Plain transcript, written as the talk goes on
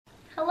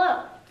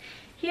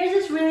Here's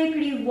this really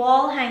pretty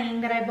wall hanging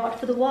that I bought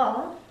for the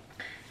wall,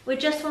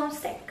 which just won't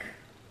stick.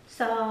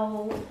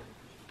 So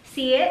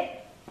see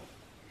it,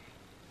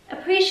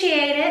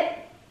 appreciate it,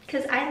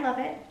 because I love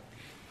it,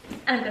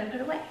 and I'm gonna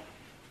put it away.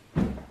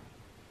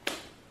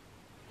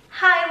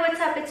 Hi, what's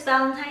up? It's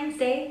Valentine's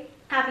Day.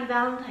 Happy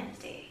Valentine's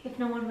Day, if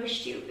no one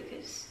wished you,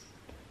 because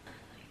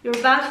you're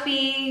about to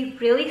be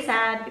really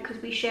sad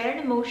because we share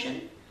an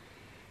emotion.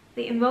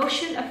 The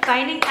emotion of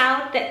finding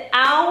out that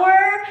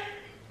our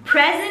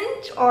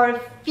present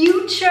or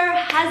future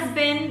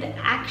husband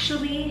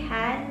actually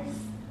has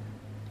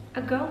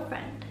a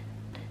girlfriend.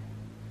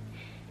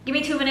 Give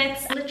me 2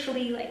 minutes. I'm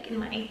literally like in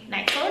my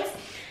night clothes,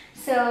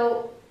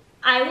 so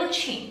I will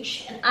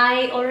change, and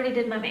I already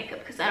did my makeup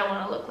because I don't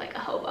want to look like a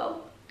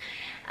hobo.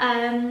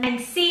 And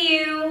see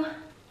you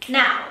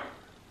now.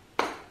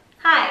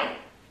 Hi,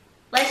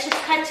 let's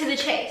just cut to the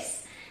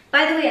chase.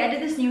 By the way, I did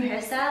this new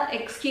hairstyle.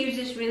 Excuse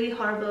this really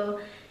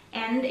horrible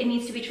and it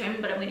needs to be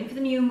trimmed, but I'm waiting for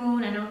the new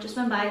moon. I know it just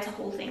went by, it's a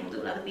whole thing. We'll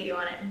do another video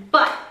on it.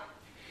 But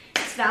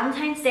it's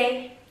Valentine's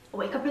Day. I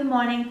wake up in the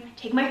morning, I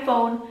take my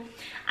phone.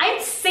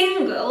 I'm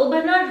single,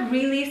 but not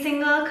really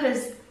single,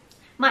 because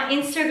my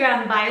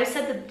Instagram bio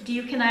said that the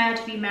Duke and I are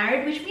to be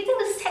married, which means I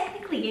was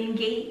technically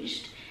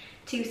engaged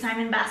to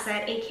Simon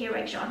Bassett, aka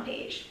Rege-Jean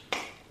page.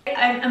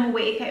 I'm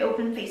awake, I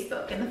open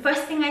Facebook, and the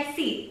first thing I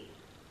see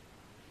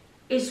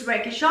is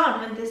Rege-Jean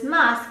with this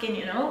mask and,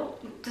 you know,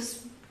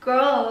 this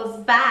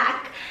girl's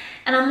back,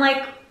 and I'm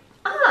like,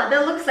 ah,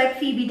 that looks like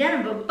Phoebe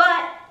Denver,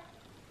 but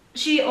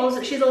she's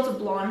also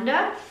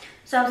blonder.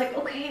 So I was like,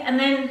 okay, and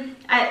then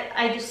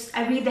I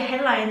read the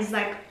headlines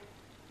like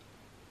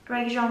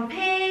Rege-Jean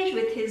page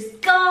with his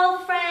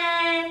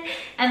girlfriend,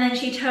 and then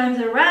she turns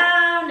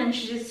around and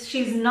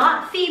she's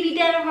not Phoebe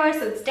Denver,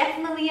 so it's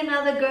definitely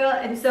another girl.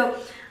 And so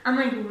I'm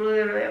like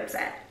really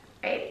upset,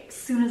 right? As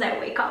soon as I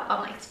wake up,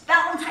 I'm like, it's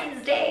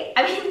Valentine's Day.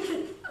 I mean,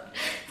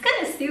 it's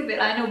kind of stupid,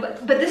 I know,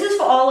 but this is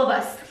for all of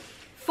us.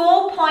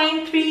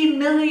 4.3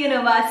 million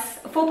of us,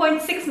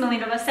 4.6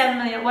 million of us, 7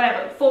 million,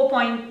 whatever, 4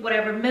 point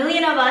whatever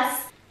million of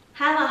us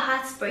have our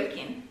hearts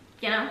breaking,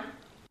 you know?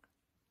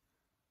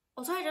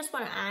 Also, I just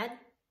want to add,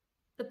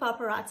 the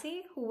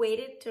paparazzi who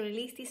waited to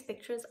release these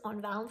pictures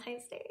on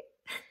Valentine's Day.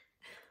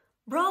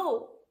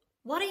 Bro,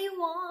 what do you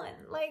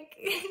want? Like,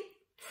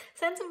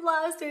 send some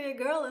flowers to your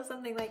girl or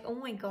something. Like, oh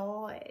my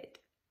god.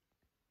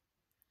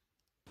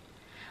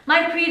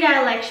 My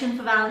predilection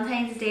for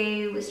Valentine's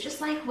Day was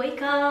just like,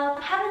 wake up,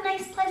 have a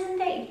nice pleasant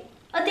day.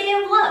 A day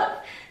of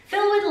love,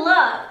 filled with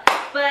love.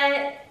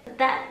 But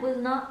that was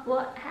not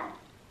what happened.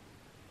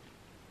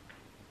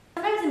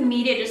 Sometimes the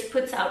media just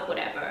puts out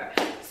whatever.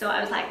 So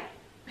I was like,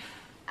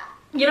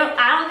 you know,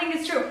 I don't think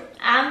it's true.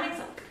 I don't think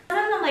so.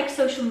 Sometimes on like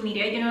social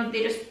media, you know,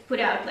 they just put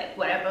out like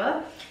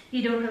whatever.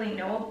 You don't really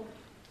know.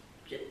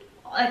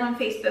 Like on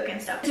Facebook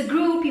and stuff. It's a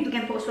group, people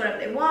can post whatever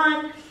they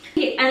want.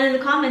 And in the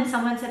comments,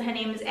 someone said her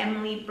name is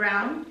Emily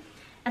Brown.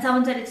 And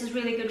someone said it's his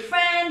really good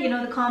friend. You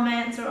know, the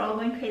comments are all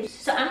going crazy.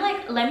 So I'm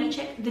like, let me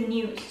check the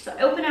news. So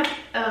I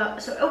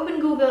open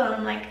Google and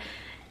I'm like,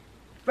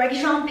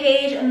 Rege-Jean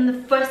page, and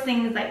the first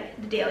thing is like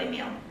the Daily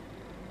Mail.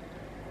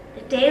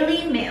 The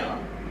Daily Mail.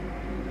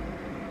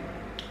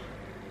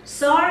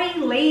 Sorry,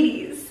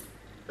 ladies.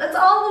 That's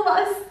all of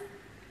us.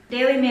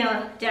 Daily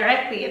Mail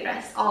directly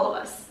addressed all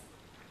of us.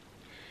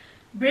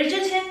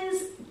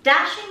 Bridgerton's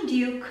dashing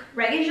Duke,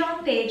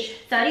 Rege-Jean page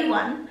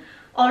 31,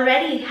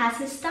 already has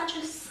his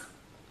touches.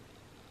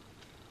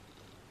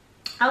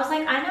 I was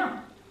like, I know,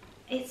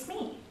 it's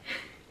me.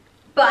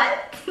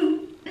 But,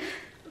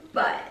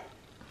 blah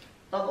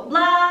blah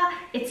blah.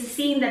 It's a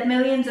scene that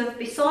millions of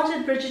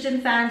besotted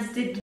Bridgerton fans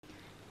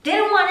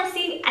didn't want to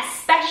see,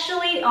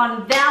 especially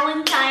on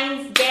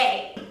Valentine's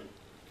Day.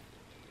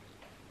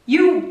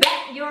 You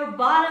bet your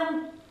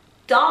bottom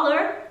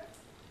dollar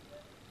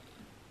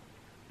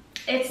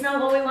it's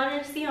not what we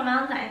wanted to see on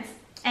Valentine's.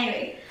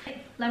 Anyway,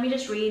 let me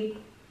just read.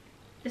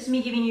 This is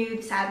me giving you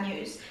the sad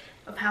news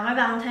of how my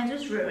Valentine's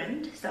was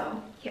ruined.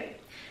 So here.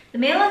 The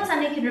Mail on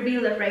Sunday can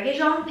reveal that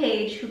Rege-Jean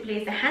Page, who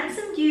plays the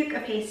handsome Duke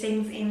of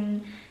Hastings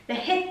in the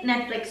hit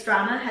Netflix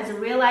drama, has a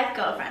real-life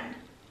girlfriend.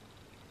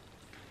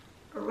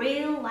 A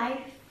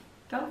real-life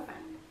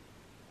girlfriend.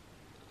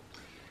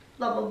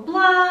 Blah blah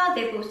blah.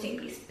 They're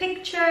posting these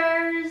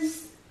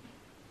pictures.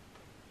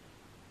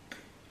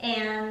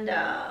 And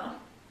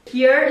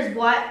here is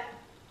what,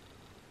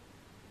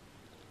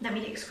 let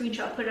me take a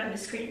screenshot, put it on the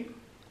screen.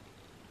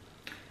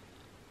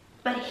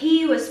 But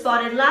he was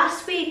spotted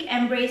last week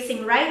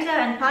embracing writer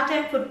and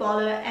part-time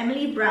footballer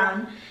Emily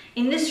Brown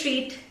in the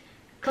street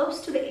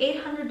close to the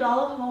 $800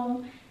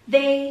 home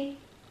they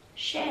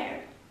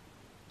share.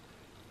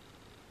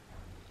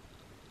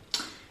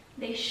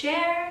 They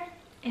share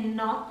in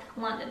North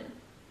London.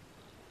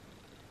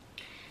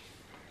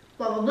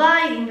 Blah blah blah,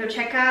 you can go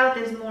check out,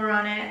 there's more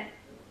on it.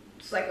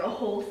 It's like a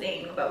whole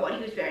thing about what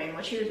he was wearing,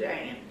 what she was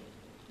wearing.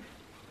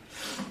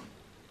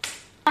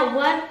 Now,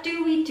 what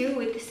do we do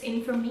with this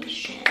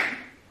information?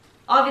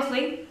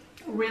 Obviously,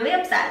 really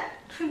upset.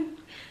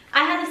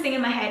 I had this thing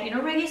in my head, you know,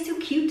 Reggae's too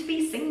cute to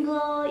be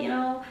single, you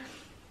know.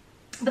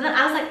 But then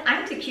I was like,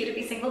 I'm too cute to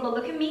be single, but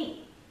look at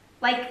me.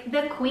 Like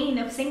the queen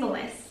of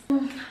singleness.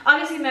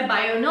 Obviously my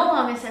bio no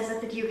longer says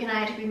that the Duke and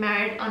I are to be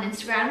married on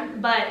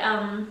Instagram, but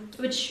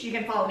which you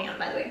can follow me on,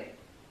 by the way.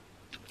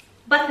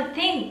 But the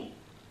thing,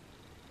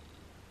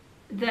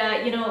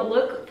 the, you know,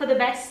 look for the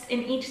best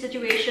in each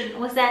situation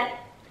was that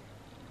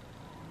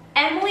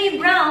Emily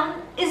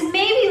Brown is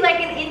maybe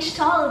like an inch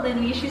taller than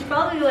me. She's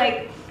probably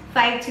like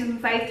 5'2",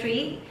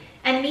 5'3",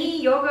 and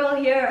me, your girl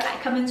here, I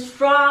come in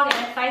strong and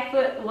at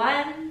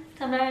 5'1",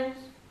 sometimes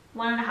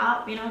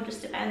 1.5, you know,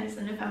 just depends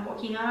on if I'm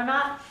working out or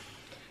not.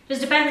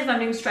 Just depends if I'm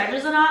doing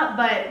stretches or not.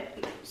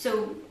 But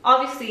so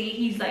obviously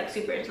he's like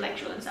super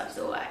intellectual and stuff,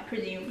 so I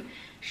presume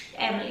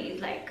Emily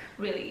is like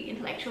really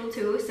intellectual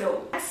too.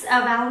 So that's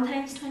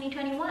Valentine's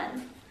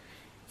 2021.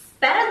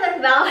 Better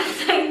than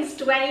Valentine's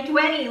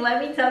 2020,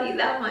 let me tell you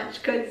that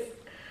much, because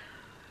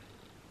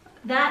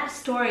that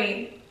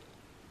story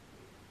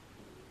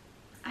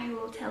I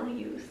will tell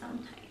you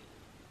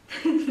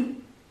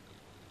sometime.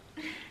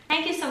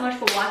 Thank you so much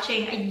for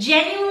watching. I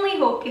genuinely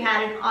hope you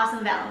had an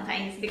awesome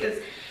Valentine's, because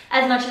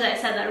as much as I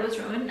said that it was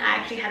ruined, I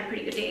actually had a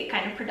pretty good day,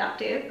 kind of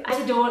productive.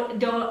 I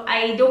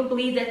don't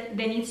believe that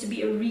there needs to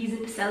be a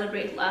reason to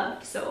celebrate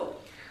love. So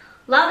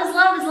love is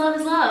love is love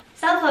is love.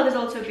 Self-love is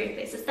also a great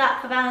place to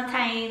start for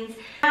Valentine's.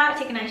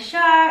 Take a nice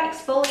shower,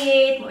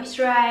 exfoliate,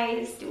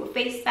 moisturize, do a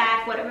face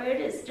bath, whatever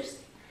it is. Just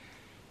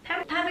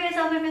pamper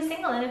yourself if you're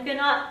single, and if you're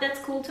not, that's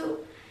cool too.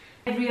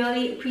 I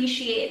really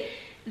appreciate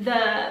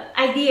the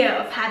idea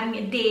of having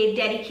a day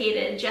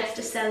dedicated just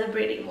to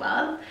celebrating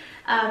love.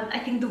 I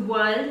think the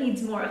world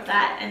needs more of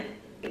that,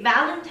 and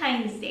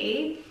Valentine's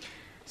Day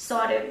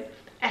sort of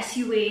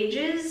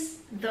assuages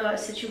the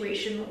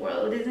situation the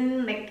world is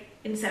in, like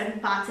in certain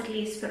parts at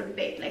least for a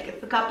bit. Like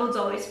if the couple's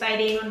always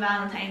fighting on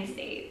Valentine's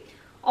Day,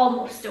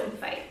 almost don't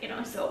fight, you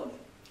know, so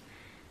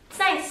it's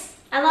nice.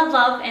 I love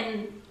love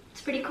and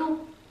it's pretty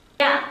cool.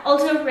 Yeah,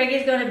 also Rege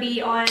is going to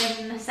be on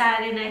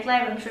Saturday Night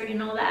Live. I'm sure you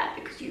know that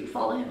because you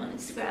follow him on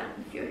Instagram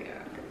if you're here.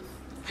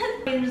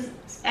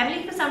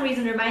 Emily for some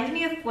reason reminds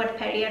me of what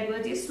Perry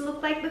Edwards used to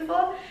look like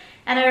before,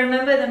 and I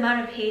remember the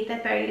amount of hate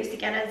that Perry used to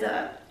get as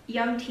a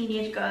young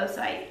teenage girl,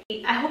 so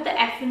I hope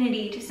the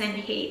affinity to send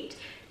hate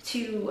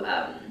to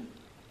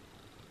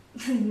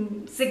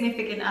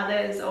significant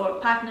others or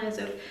partners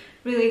of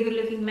really good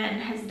looking men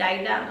has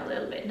died down a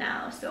little bit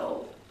now,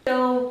 so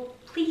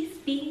please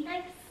be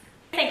nice.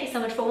 Thank you so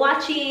much for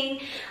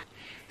watching.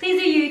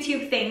 Please do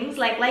YouTube things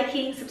like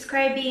liking,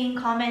 subscribing,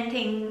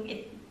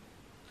 commenting,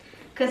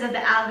 because of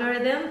the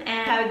algorithm,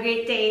 and have a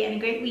great day and a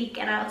great week,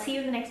 and I'll see you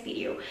in the next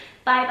video.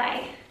 Bye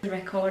bye.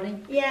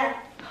 Recording? Yeah.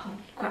 Oh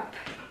crap.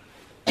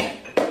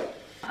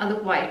 I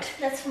look white.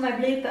 That's for my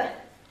blooper.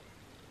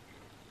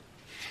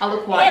 I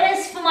look white. It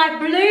is for my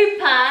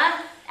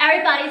blooper.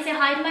 Everybody say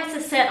hi to my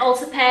sister and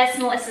also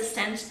personal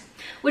assistant,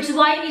 which is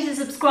why you need to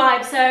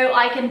subscribe so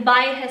I can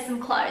buy her some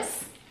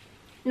clothes.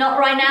 Not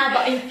right now,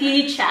 but in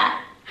future.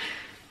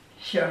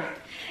 Sure.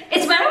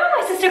 It's whenever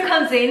my sister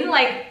comes in,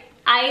 like,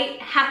 I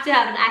have to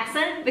have an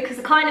accent because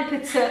it kind of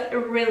puts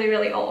her really,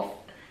 really off.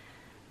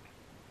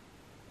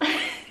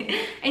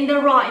 In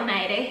the right,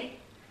 matey.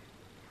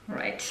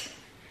 Right.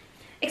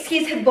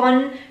 Excuse her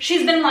bun.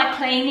 She's been like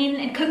cleaning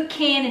and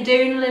cooking and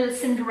doing a little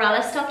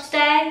Cinderella stuff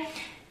today.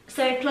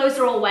 So clothes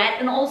are all wet,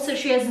 and also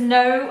she has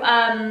no,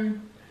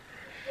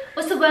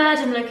 what's the word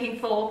I'm looking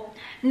for?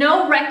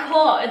 No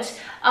record,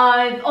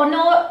 or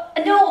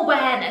no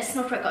awareness,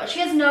 not record. She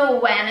has no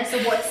awareness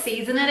of what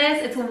season it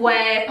is. It's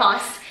way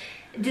past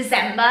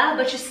December,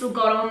 but she's still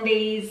got on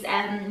these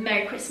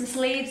Merry Christmas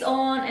leaves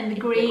on, and the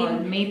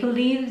green maple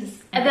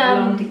leaves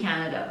belong to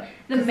Canada.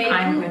 Because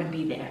I'm going to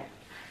be there.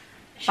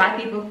 Sure.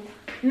 Bye, people.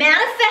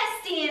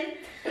 Manifesting.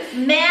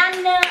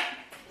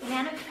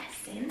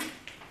 Manifesting.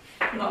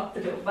 Lock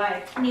the door.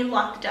 Bye. And you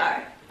lock the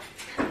door.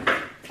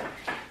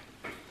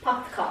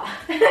 Park the car.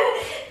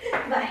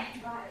 Bye.